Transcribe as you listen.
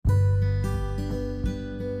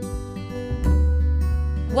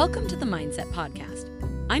Welcome to the Mindset Podcast.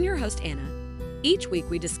 I'm your host, Anna. Each week,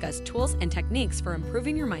 we discuss tools and techniques for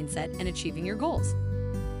improving your mindset and achieving your goals.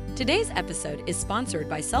 Today's episode is sponsored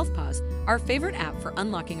by Self-Pause, our favorite app for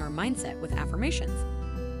unlocking our mindset with affirmations.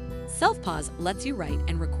 Self-Pause lets you write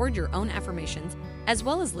and record your own affirmations, as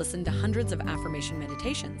well as listen to hundreds of affirmation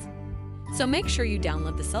meditations. So make sure you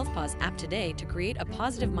download the Self-Pause app today to create a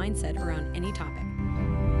positive mindset around any topic.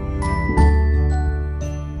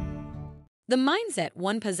 The mindset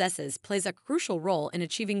one possesses plays a crucial role in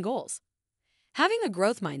achieving goals. Having a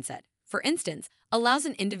growth mindset, for instance, allows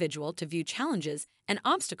an individual to view challenges and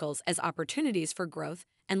obstacles as opportunities for growth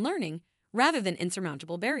and learning rather than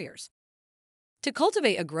insurmountable barriers. To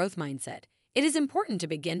cultivate a growth mindset, it is important to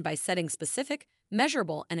begin by setting specific,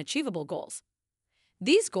 measurable, and achievable goals.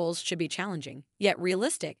 These goals should be challenging, yet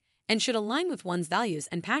realistic, and should align with one's values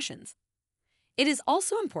and passions. It is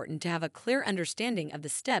also important to have a clear understanding of the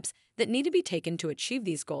steps that need to be taken to achieve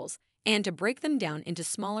these goals and to break them down into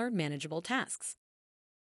smaller, manageable tasks.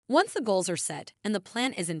 Once the goals are set and the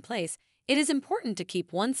plan is in place, it is important to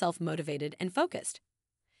keep oneself motivated and focused.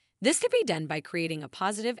 This can be done by creating a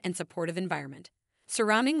positive and supportive environment,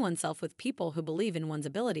 surrounding oneself with people who believe in one's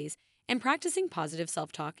abilities, and practicing positive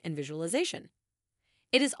self-talk and visualization.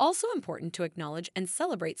 It is also important to acknowledge and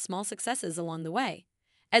celebrate small successes along the way,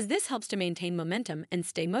 as this helps to maintain momentum and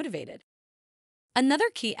stay motivated. Another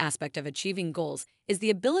key aspect of achieving goals is the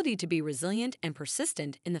ability to be resilient and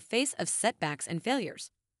persistent in the face of setbacks and failures.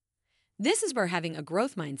 This is where having a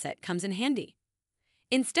growth mindset comes in handy.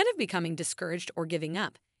 Instead of becoming discouraged or giving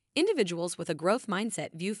up, individuals with a growth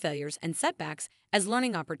mindset view failures and setbacks as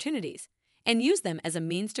learning opportunities and use them as a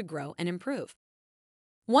means to grow and improve.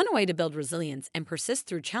 One way to build resilience and persist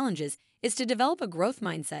through challenges is to develop a growth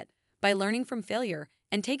mindset by learning from failure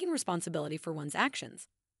and taking responsibility for one's actions.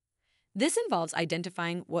 This involves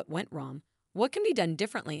identifying what went wrong, what can be done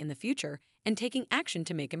differently in the future, and taking action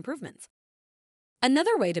to make improvements.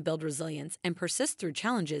 Another way to build resilience and persist through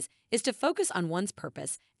challenges is to focus on one's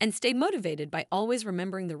purpose and stay motivated by always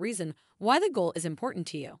remembering the reason why the goal is important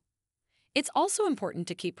to you. It's also important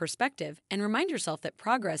to keep perspective and remind yourself that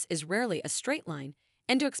progress is rarely a straight line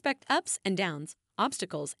and to expect ups and downs,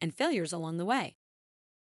 obstacles, and failures along the way.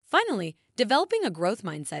 Finally, developing a growth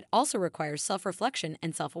mindset also requires self-reflection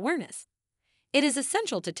and self-awareness. It is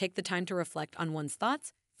essential to take the time to reflect on one's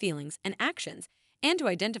thoughts, feelings, and actions, and to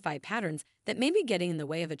identify patterns that may be getting in the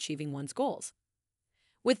way of achieving one's goals.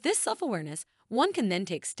 With this self-awareness, one can then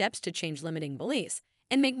take steps to change limiting beliefs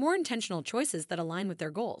and make more intentional choices that align with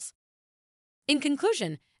their goals. In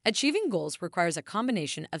conclusion, achieving goals requires a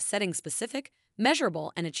combination of setting specific,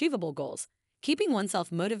 measurable, and achievable goals, keeping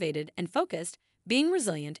oneself motivated and focused, being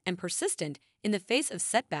resilient and persistent in the face of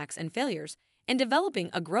setbacks and failures, and developing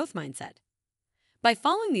a growth mindset. By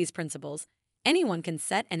following these principles, anyone can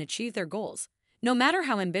set and achieve their goals, no matter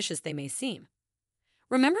how ambitious they may seem.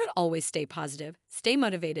 Remember to always stay positive, stay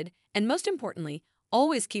motivated, and most importantly,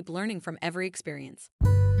 always keep learning from every experience.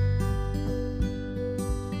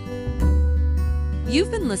 You've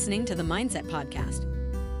been listening to the Mindset Podcast.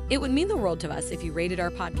 It would mean the world to us if you rated our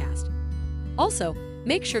podcast. Also,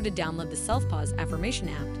 make sure to download the Self-Pause affirmation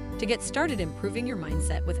app to get started improving your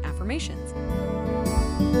mindset with affirmations.